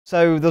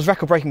So there's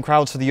record-breaking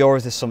crowds for the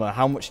Euros this summer.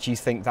 How much do you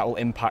think that will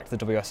impact the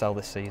WSL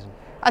this season?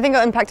 I think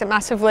it'll impact it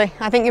massively.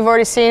 I think you've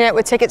already seen it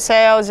with ticket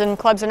sales and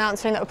clubs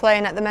announcing that we're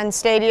playing at the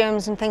men's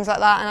stadiums and things like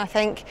that. And I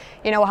think,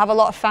 we'll have a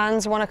lot of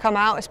fans want to come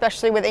out,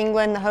 especially with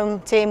England, the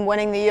home team,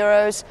 winning the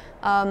Euros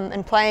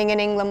and playing in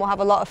England. We'll have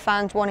a lot of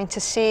fans wanting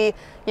to see,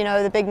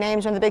 the big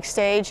names on the big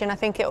stage. And I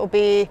think it will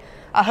be.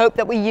 I hope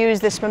that we use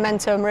this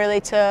momentum really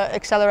to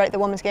accelerate the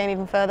women's game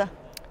even further.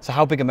 So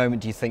how big a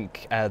moment do you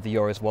think the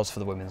Euros was for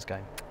the women's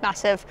game?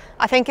 Massive.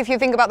 I think if you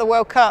think about the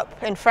World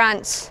Cup in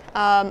France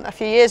a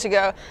few years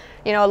ago,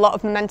 a lot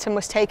of momentum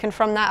was taken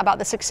from that about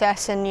the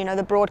success and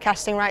the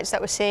broadcasting rights that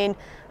we're seeing.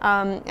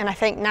 And I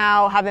think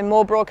now having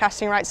more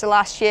broadcasting rights than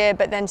last year,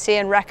 but then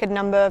seeing record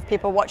number of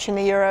people watching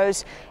the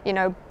Euros,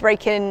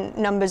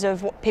 breaking numbers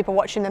of people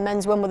watching the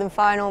men's Wimbledon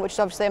final, which is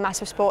obviously a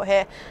massive sport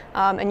here.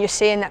 And you're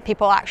seeing that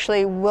people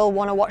actually will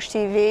want to watch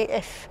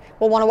TV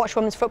will want to watch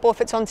women's football if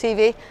it's on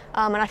TV.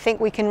 And I think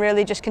we can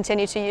really just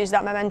continue to use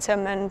that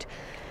momentum. And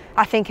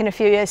I think in a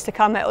few years to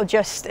come,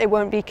 it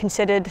won't be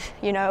considered,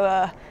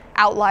 a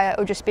outlier.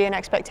 It'll just be an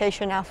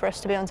expectation now for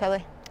us to be on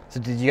telly. So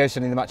did you go to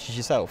any of the matches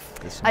yourself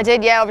this summer? I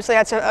did, yeah. Obviously, I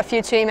had a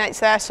few teammates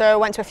there, so I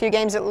went to a few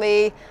games at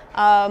Lee.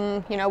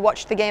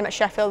 Watched the game at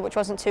Sheffield, which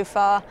wasn't too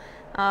far,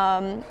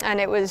 and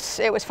it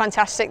was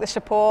fantastic. The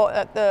support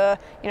that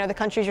the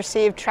countries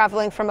received,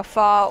 travelling from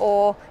afar,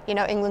 or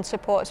England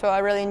support. So I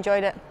really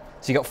enjoyed it.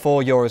 So you got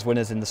 4 Euros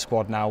winners in the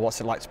squad now.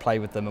 What's it like to play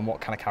with them, and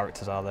what kind of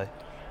characters are they?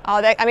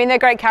 Oh, they're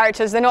great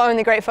characters. They're not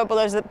only great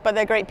footballers, but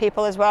they're great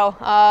people as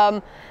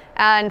well.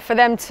 And for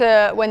them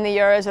to win the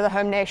Euros of the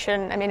home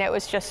nation, it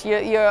was just,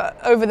 you're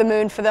over the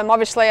moon for them.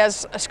 Obviously,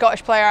 as a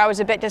Scottish player, I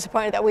was a bit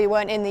disappointed that we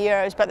weren't in the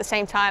Euros, but at the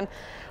same time,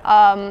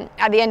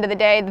 at the end of the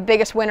day, the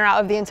biggest winner out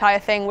of the entire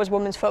thing was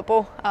women's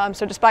football.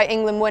 So despite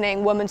England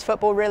winning, women's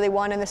football really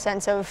won in the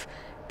sense of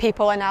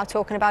people are now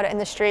talking about it in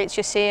the streets.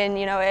 You're seeing,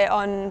 it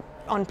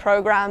on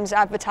programs,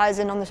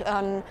 advertising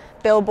on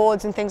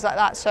billboards and things like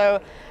that.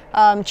 So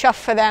chuffed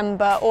for them,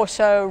 but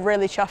also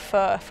really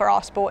chuffed for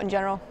our sport in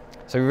general.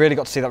 So we really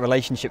got to see that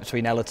relationship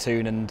between Ella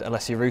Toone and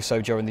Alessia Russo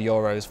during the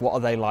Euros. What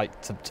are they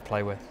like to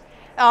play with?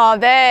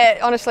 They're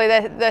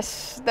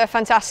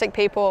fantastic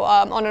people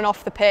on and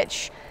off the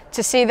pitch.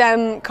 To see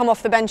them come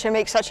off the bench and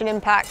make such an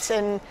impact,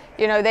 and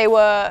they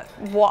were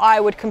what I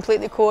would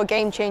completely call a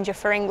game changer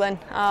for England.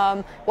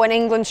 When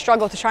England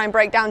struggled to try and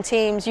break down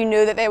teams, you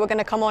knew that they were going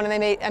to come on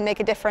and make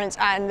a difference,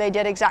 and they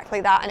did exactly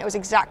that. And it was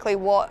exactly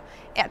what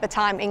at the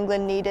time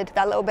England needed,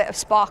 that little bit of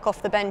spark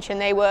off the bench. And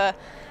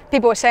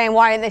people were saying,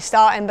 why aren't they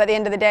starting? But at the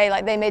end of the day,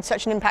 they made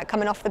such an impact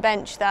coming off the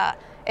bench that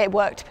it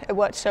worked. It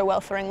worked so well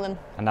for England.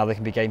 And now they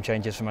can be game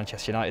changers for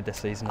Manchester United this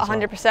season as well.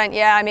 100%,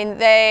 yeah.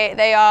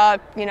 They are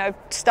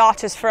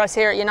starters for us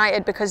here at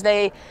United because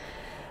they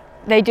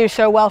do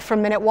so well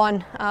from minute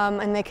one,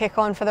 and they kick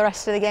on for the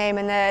rest of the game.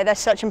 And they're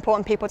such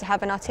important people to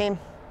have in our team,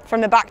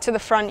 from the back to the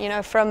front.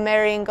 From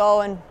Mary in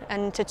goal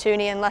and to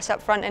Tooney and Les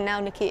up front, and now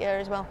Nikita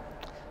as well.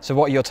 So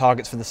what are your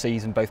targets for the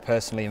season, both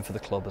personally and for the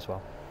club as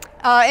well?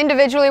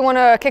 Individually, want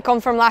to kick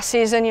on from last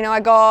season. I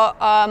got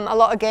a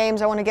lot of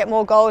games. I want to get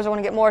more goals. I want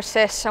to get more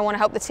assists. I want to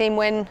help the team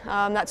win.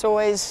 That's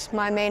always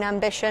my main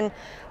ambition.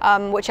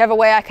 Whichever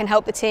way I can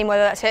help the team,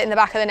 whether that's hitting the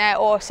back of the net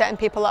or setting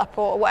people up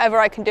or whatever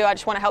I can do, I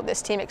just want to help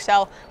this team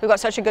excel. We've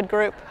got such a good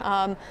group,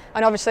 and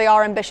obviously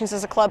our ambitions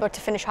as a club are to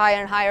finish higher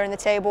and higher in the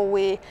table.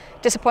 We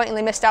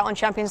disappointingly missed out on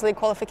Champions League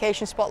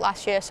qualification spot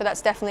last year, so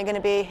that's definitely going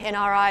to be in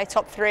our eye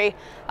top 3,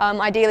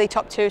 ideally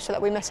top 2, so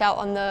that we miss out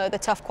on the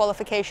tough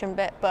qualification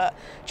bit. But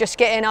just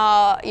getting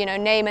our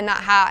name in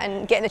that hat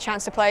and getting the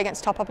chance to play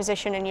against top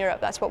opposition in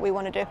Europe, that's what we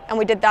want to do. And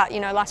we did that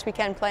last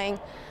weekend, playing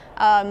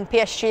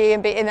PSG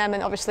and beating them,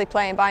 and obviously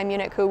playing Bayern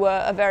Munich, who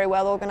were a very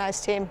well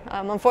organised team.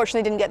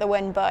 Unfortunately didn't get the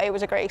win, but it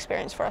was a great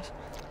experience for us.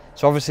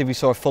 So obviously we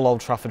saw a full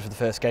Old Trafford for the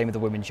first game of the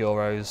Women's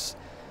Euros.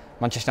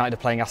 Manchester United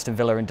are playing Aston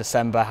Villa in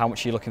December. How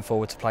much are you looking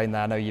forward to playing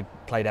there? I know you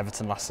played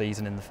Everton last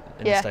season in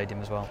the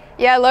stadium as well.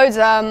 Yeah, loads.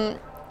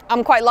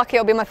 I'm quite lucky.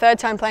 It'll be my 3rd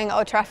time playing at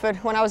Old Trafford.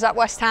 When I was at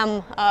West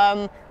Ham,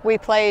 we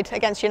played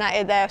against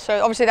United there.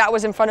 So obviously that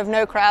was in front of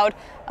no crowd.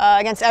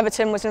 Against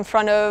Everton was in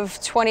front of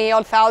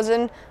 20-odd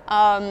thousand.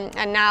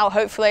 And now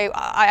hopefully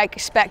I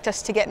expect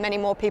us to get many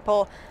more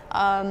people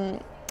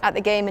at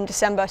the game in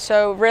December.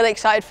 So really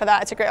excited for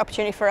that. It's a great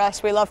opportunity for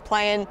us. We love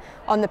playing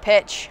on the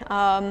pitch.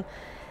 And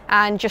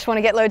just want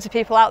to get loads of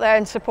people out there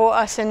and support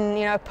us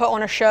and put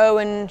on a show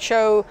and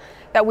show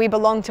that we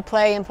belong to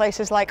play in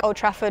places like Old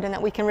Trafford and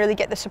that we can really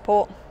get the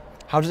support.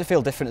 How does it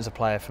feel different as a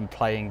player from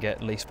playing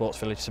at Lee Sports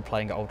Village to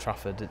playing at Old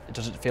Trafford?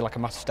 Does it feel like a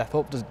massive step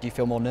up? Do you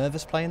feel more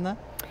nervous playing there?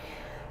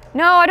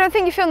 No, I don't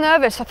think you feel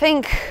nervous. I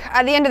think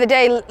at the end of the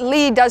day,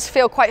 Lee does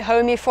feel quite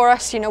homey for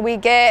us.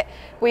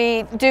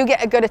 We do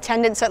get a good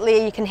attendance at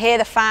Lee. You can hear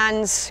the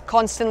fans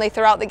constantly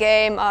throughout the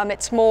game.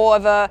 It's more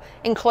of a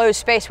enclosed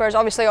space, whereas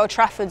obviously Old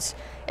Trafford's,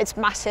 it's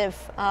massive,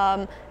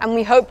 and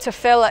we hope to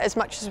fill it as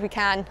much as we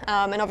can.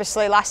 And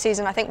obviously last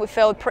season, I think we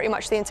filled pretty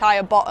much the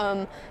entire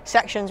bottom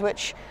sections,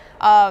 which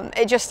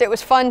It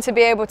was fun to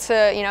be able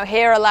to, you know,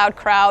 hear a loud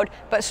crowd,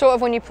 but sort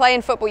of when you play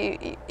in football,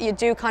 you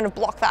do kind of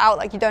block that out.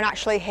 Like, you don't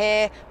actually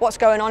hear what's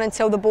going on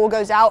until the ball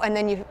goes out, and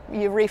then you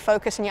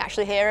refocus and you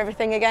actually hear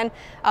everything again.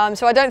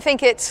 So I don't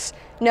think it's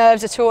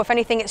nerves at all. If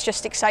anything, it's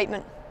just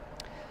excitement.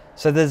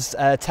 So there's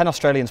 10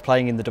 Australians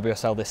playing in the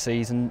WSL this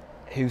season.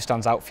 Who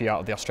stands out for you out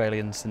of the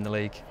Australians in the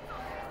league?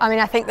 I mean,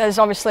 I think there's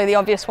obviously the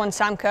obvious one,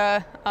 Sam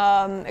Kerr,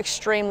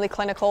 extremely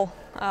clinical,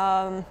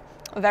 a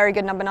very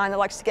good number 9 that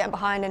likes to get in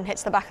behind and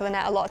hits the back of the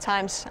net a lot of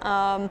times.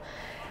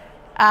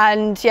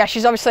 And yeah,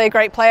 she's obviously a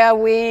great player.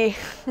 We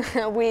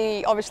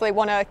obviously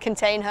want to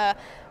contain her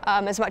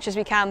as much as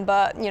we can,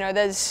 but you know,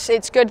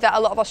 it's good that a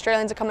lot of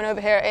Australians are coming over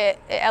here. It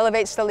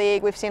elevates the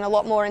league. We've seen a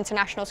lot more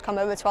internationals come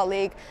over to our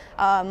league,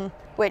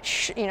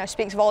 which, you know,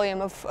 speaks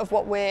volume of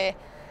what we're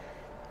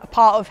a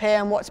part of here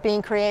and what's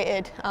being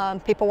created.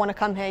 People want to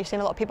come here. You've seen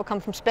a lot of people come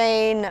from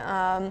Spain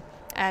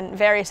and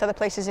various other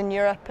places in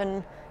Europe,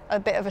 and a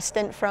bit of a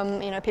stint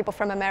from, you know, people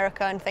from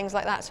America and things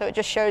like that. So it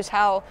just shows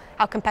how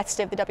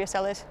competitive the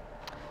WSL is.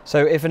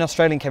 So if an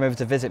Australian came over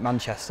to visit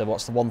Manchester,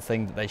 what's the one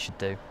thing that they should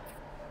do?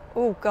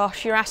 Oh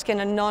gosh, you're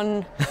asking a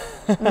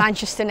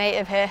non-Manchester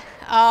native here.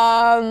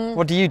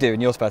 What do you do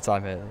in your spare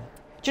time here?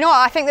 Do you know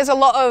what? I think there's a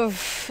lot of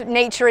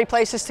naturey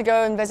places to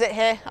go and visit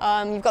here.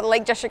 You've got the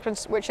Lake District,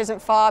 which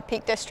isn't far,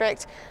 Peak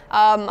District.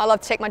 I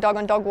love to take my dog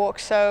on dog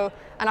walks, and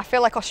I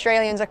feel like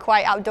Australians are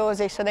quite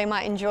outdoorsy, so they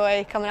might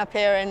enjoy coming up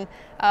here,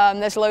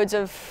 and there's loads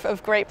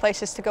of great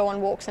places to go on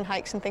walks and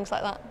hikes and things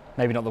like that.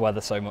 Maybe not the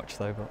weather so much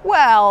though, but...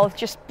 Well,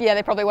 yeah,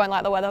 they probably won't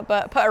like the weather,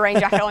 but put a rain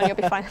jacket on, you'll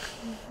be fine.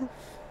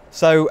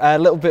 So a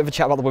little bit of a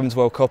chat about the Women's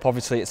World Cup.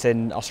 Obviously it's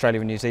in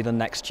Australia and New Zealand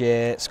next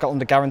year. Scotland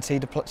are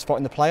guaranteed a spot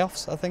in the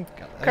playoffs, I think?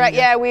 Correct,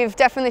 yeah, we've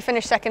definitely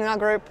finished second in our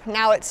group.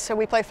 Now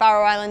we play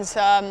Faroe Islands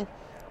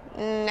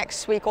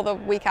next week or the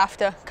week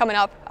after, coming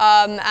up.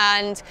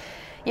 And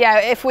yeah,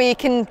 if we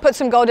can put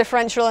some goal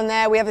differential in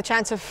there, we have the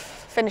chance of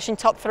finishing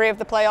top 3 of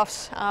the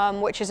playoffs,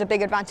 which is a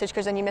big advantage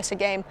because then you miss a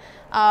game.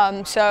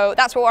 So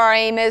that's what our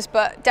aim is,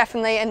 but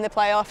definitely in the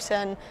playoffs,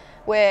 and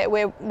we're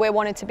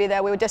wanting to be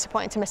there. We were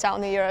disappointed to miss out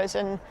on the Euros,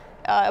 and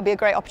it'll be a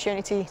great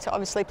opportunity to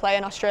obviously play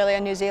in Australia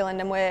and New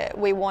Zealand, and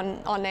we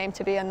want our name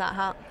to be in that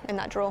hat, in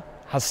that draw.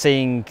 Has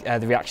seeing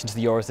the reaction to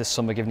the Euros this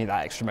summer given you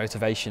that extra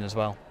motivation as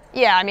well?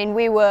 Yeah, I mean,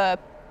 we were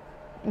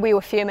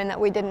fuming that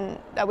we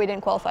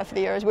didn't qualify for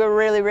the Euros. We were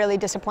really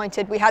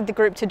disappointed. We had the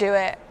group to do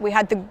it. We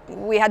had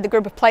the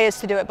group of players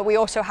to do it, but we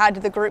also had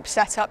the group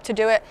set up to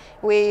do it.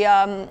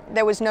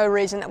 There was no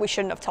reason that we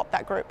shouldn't have topped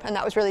that group, and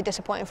that was really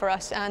disappointing for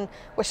us. And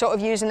we're sort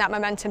of using that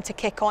momentum to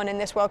kick on in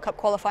this World Cup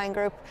qualifying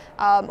group.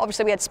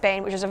 Obviously, we had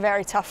Spain, which is a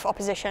very tough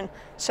opposition.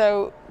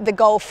 So the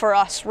goal for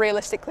us,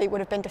 realistically,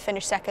 would have been to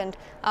finish second,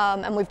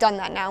 and we've done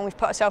that now. And we've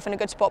put ourselves in a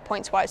good spot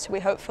points-wise, so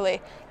we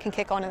hopefully can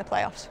kick on in the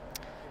playoffs.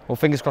 Well,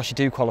 fingers crossed you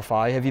do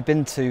qualify. Have you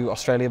been to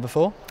Australia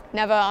before?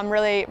 Never. I'm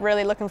really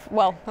looking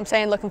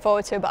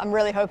forward to, but I'm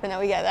really hoping that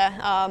we get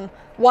there.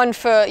 One,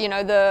 for, you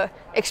know, the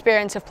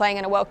experience of playing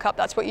in a World Cup.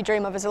 That's what you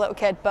dream of as a little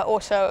kid, but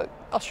also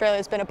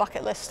Australia's been a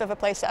bucket list of a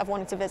place that I've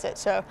wanted to visit,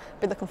 so I'll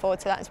be looking forward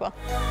to that as well.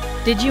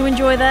 Did you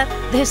enjoy that?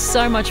 There's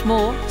so much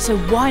more, so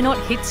why not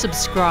hit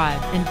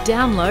subscribe and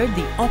download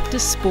the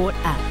Optus Sport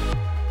app.